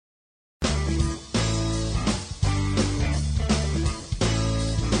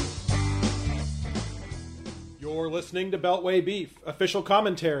listening to Beltway Beef, official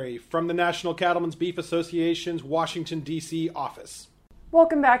commentary from the National Cattlemen's Beef Association's Washington, D.C. office.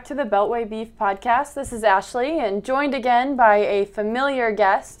 Welcome back to the Beltway Beef Podcast. This is Ashley, and joined again by a familiar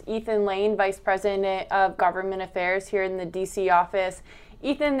guest, Ethan Lane, Vice President of Government Affairs here in the D.C. office.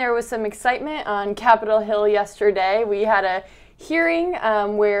 Ethan, there was some excitement on Capitol Hill yesterday. We had a hearing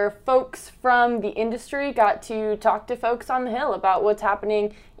where folks from the industry got to talk to folks on the Hill about what's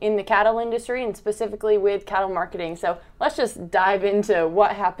happening in the cattle industry and specifically with cattle marketing. So let's just dive into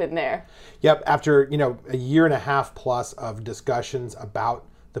what happened there. Yep, after a year and a half plus of discussions about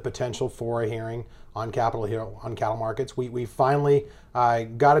the potential for a hearing on Capitol Hill on cattle markets, we finally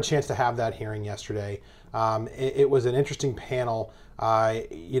got a chance to have that hearing yesterday. It was an interesting panel. A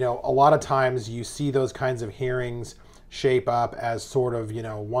lot of times you see those kinds of hearings shape up as sort of,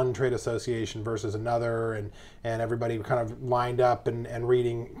 one trade association versus another, and everybody kind of lined up and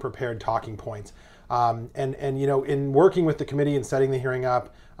reading prepared talking points. In working with the committee and setting the hearing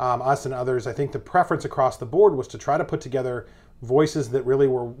up, us and others, I think the preference across the board was to try to put together voices that really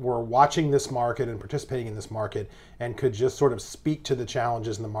were watching this market and participating in this market and could just sort of speak to the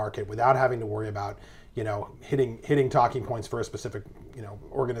challenges in the market without having to worry about, hitting talking points for a specific,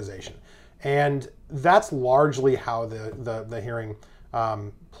 organization. And that's largely how the hearing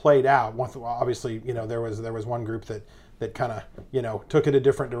played out. Obviously, there was one group that kind of took it a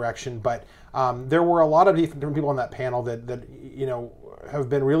different direction, but there were a lot of different people on that panel that have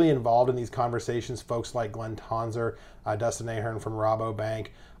been really involved in these conversations. Folks like Glenn Tonzer, Dustin Ahern from Rabobank,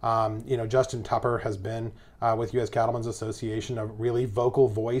 Justin Tupper has been with U.S. Cattlemen's Association, a really vocal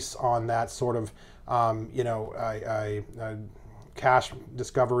voice on that sort of cash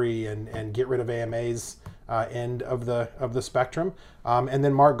discovery and get rid of AMA's end of the spectrum, and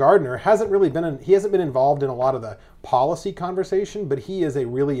then Mark Gardner hasn't been involved in a lot of the policy conversation, but he is a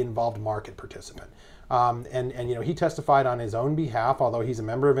really involved market participant, and he testified on his own behalf. Although he's a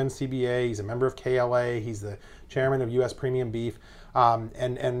member of NCBA, he's a member of KLA, he's the chairman of U.S. Premium Beef,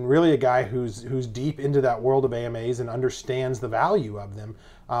 and really a guy who's deep into that world of AMAs and understands the value of them.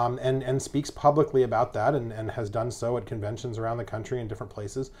 And speaks publicly about that and has done so at conventions around the country in different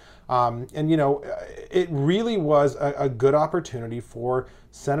places. It really was a good opportunity for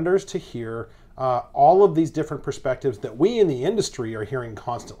senators to hear all of these different perspectives that we in the industry are hearing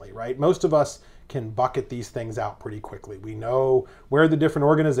constantly, right? Most of us can bucket these things out pretty quickly. We know where the different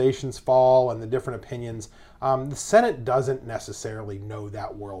organizations fall and the different opinions. The Senate doesn't necessarily know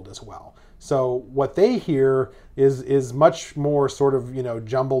that world as well. So what they hear is much more sort of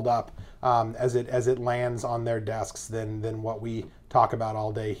jumbled up as it lands on their desks than what we talk about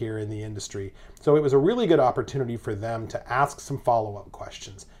all day here in the industry. So it was a really good opportunity for them to ask some follow-up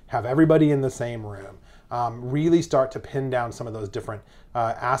questions, have everybody in the same room, really start to pin down some of those different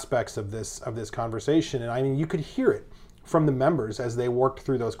aspects of this conversation. And I mean, you could hear it from the members as they worked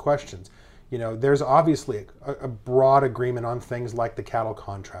through those questions. There's obviously a broad agreement on things like the cattle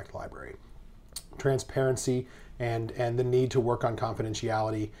contract library, transparency, and the need to work on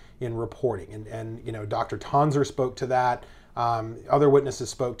confidentiality in reporting. And Dr. Tonzer spoke to that. Other witnesses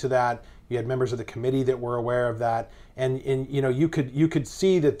spoke to that. You had members of the committee that were aware of that. And you could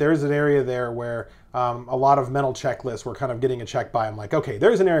see that there's an area there where a lot of mental checklists were kind of getting a check by. I'm like, okay,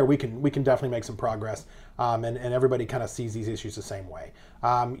 there's an area we can definitely make some progress. And everybody kind of sees these issues the same way.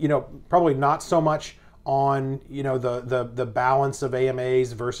 Probably not so much on the balance of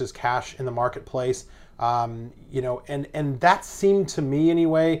AMAs versus cash in the marketplace, and that seemed to me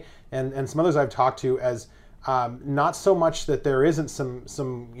anyway, and some others I've talked to, as not so much that there isn't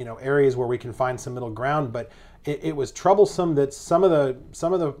some areas where we can find some middle ground, but it was troublesome that some of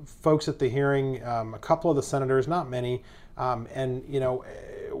the folks at the hearing, a couple of the senators, not many,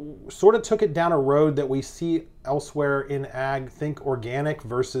 sort of took it down a road that we see elsewhere in ag. Think organic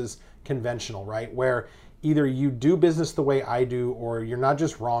versus conventional, right? Where either you do business the way I do, or you're not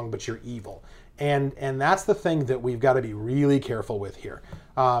just wrong, but you're evil. And that's the thing that we've got to be really careful with here,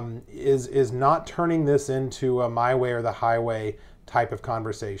 is not turning this into a my way or the highway type of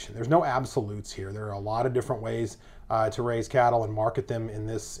conversation. There's no absolutes here. There are a lot of different ways to raise cattle and market them in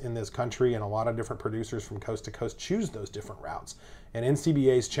this country, and a lot of different producers from coast to coast choose those different routes. And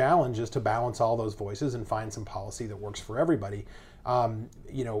NCBA's challenge is to balance all those voices and find some policy that works for everybody.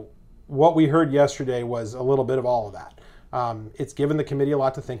 What we heard yesterday was a little bit of all of that. It's given the committee a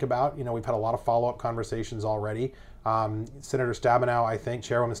lot to think about. We've had a lot of follow-up conversations already. Senator Stabenow, I think,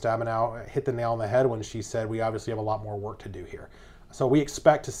 Chairwoman Stabenow, hit the nail on the head when she said we obviously have a lot more work to do here. So we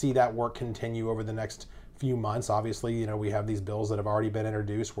expect to see that work continue over the next few months. Obviously, we have these bills that have already been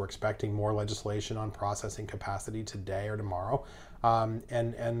introduced. We're expecting more legislation on processing capacity today or tomorrow.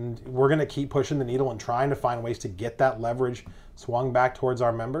 And we're going to keep pushing the needle and trying to find ways to get that leverage swung back towards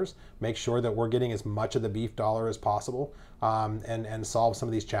our members, make sure that we're getting as much of the beef dollar as possible, and solve some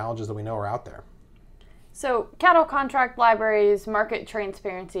of these challenges that we know are out there. So cattle contract libraries, market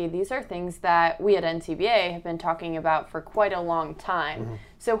transparency, these are things that we at NCBA have been talking about for quite a long time. Mm-hmm.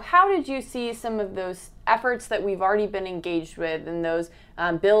 So how did you see some of those efforts that we've already been engaged with and those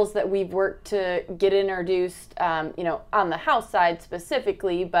bills that we've worked to get introduced, on the House side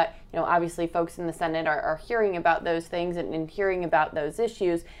specifically, but, obviously folks in the Senate are hearing about those things and hearing about those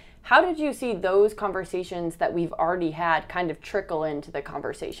issues. How did you see those conversations that we've already had kind of trickle into the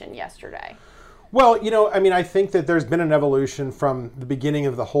conversation yesterday? Well, I think that there's been an evolution from the beginning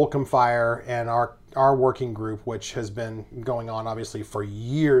of the Holcomb fire and our working group, which has been going on obviously for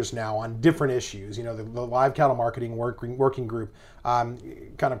years now on different issues. The live cattle marketing working group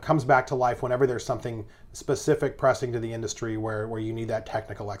kind of comes back to life whenever there's something specific pressing to the industry where you need that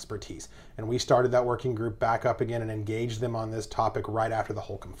technical expertise. And we started that working group back up again and engaged them on this topic right after the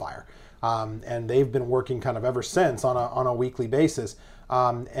Holcomb fire. And they've been working kind of ever since on a weekly basis.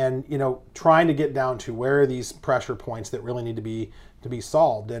 And trying to get down to where are these pressure points that really need to be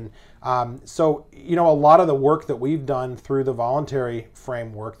solved. And so a lot of the work that we've done through the voluntary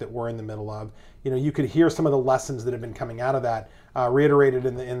framework that we're in the middle of, you could hear some of the lessons that have been coming out of that reiterated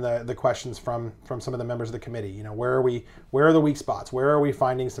in the questions from some of the members of the committee. Where are the weak spots? Where are we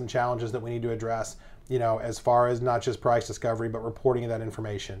finding some challenges that we need to address? As far as not just price discovery, but reporting of that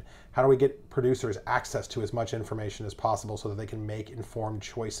information. How do we get producers access to as much information as possible so that they can make informed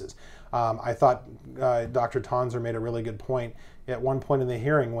choices? I thought Dr. Tonser made a really good point at one point in the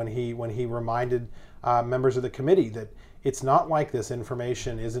hearing when he reminded members of the committee that it's not like this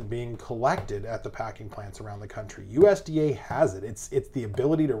information isn't being collected at the packing plants around the country. USDA has it. It's the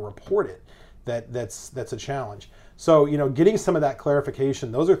ability to report it that's a challenge. So, getting some of that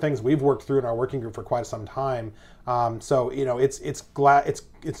clarification, those are things we've worked through in our working group for quite some time. So,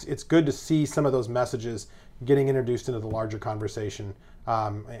 it's good to see some of those messages getting introduced into the larger conversation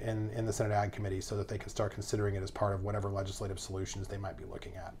in the Senate Ag Committee so that they can start considering it as part of whatever legislative solutions they might be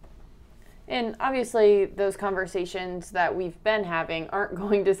looking at. And obviously, those conversations that we've been having aren't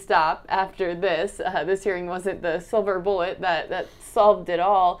going to stop after this. This hearing wasn't the silver bullet that solved it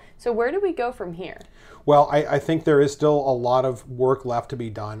all. So where do we go from here? Well, I think there is still a lot of work left to be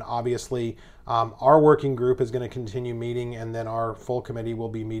done. Obviously, our working group is going to continue meeting, and then our full committee will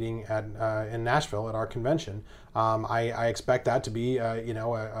be meeting in Nashville at our convention. I expect that to be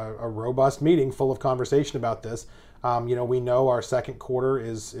a robust meeting full of conversation about this. We know our second quarter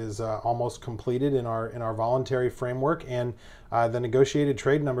is almost completed in our voluntary framework, and the negotiated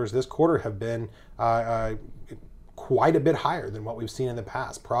trade numbers this quarter have been quite a bit higher than what we've seen in the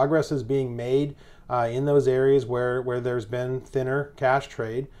past. Progress is being made in those areas where there's been thinner cash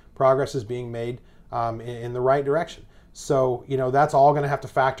trade. Progress is being made in the right direction. So, that's all going to have to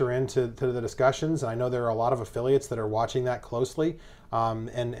factor into the discussions. And I know there are a lot of affiliates that are watching that closely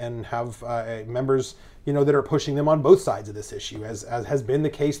and have members, that are pushing them on both sides of this issue, as has been the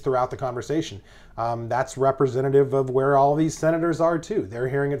case throughout the conversation. That's representative of where all these senators are, too. They're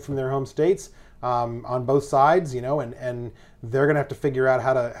hearing it from their home states on both sides, and they're going to have to figure out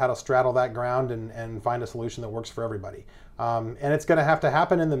how to straddle that ground and find a solution that works for everybody. And it's going to have to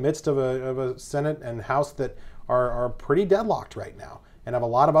happen in the midst of a Senate and House that are pretty deadlocked right now and have a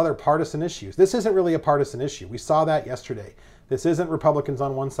lot of other partisan issues. This isn't really a partisan issue. We saw that yesterday. This isn't Republicans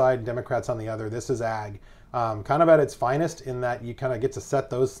on one side, Democrats on the other. This is ag, kind of at its finest in that you kind of get to set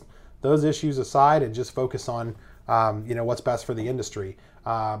those issues aside and just focus on what's best for the industry.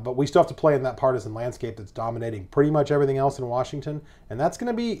 But we still have to play in that partisan landscape that's dominating pretty much everything else in Washington, and it's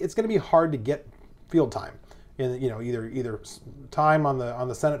going to be hard to get field time in either time on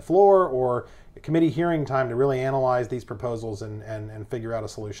the Senate floor or committee hearing time to really analyze these proposals and figure out a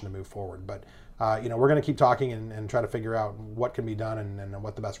solution to move forward. But we're going to keep talking and try to figure out what can be done and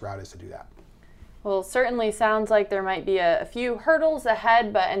what the best route is to do that. Well, certainly sounds like there might be a few hurdles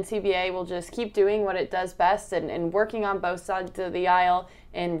ahead, but NCBA will just keep doing what it does best and working on both sides of the aisle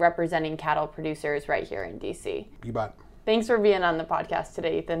and representing cattle producers right here in D.C. You bet. Thanks for being on the podcast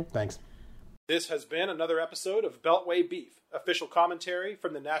today, Ethan. Thanks. This has been another episode of Beltway Beef, official commentary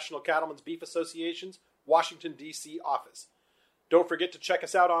from the National Cattlemen's Beef Association's Washington, D.C. office. Don't forget to check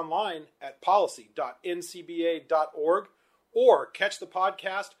us out online at policy.ncba.org or catch the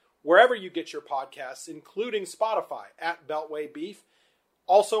podcast wherever you get your podcasts, including Spotify at Beltway Beef,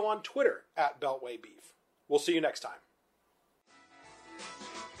 also on Twitter at Beltway Beef. We'll see you next time.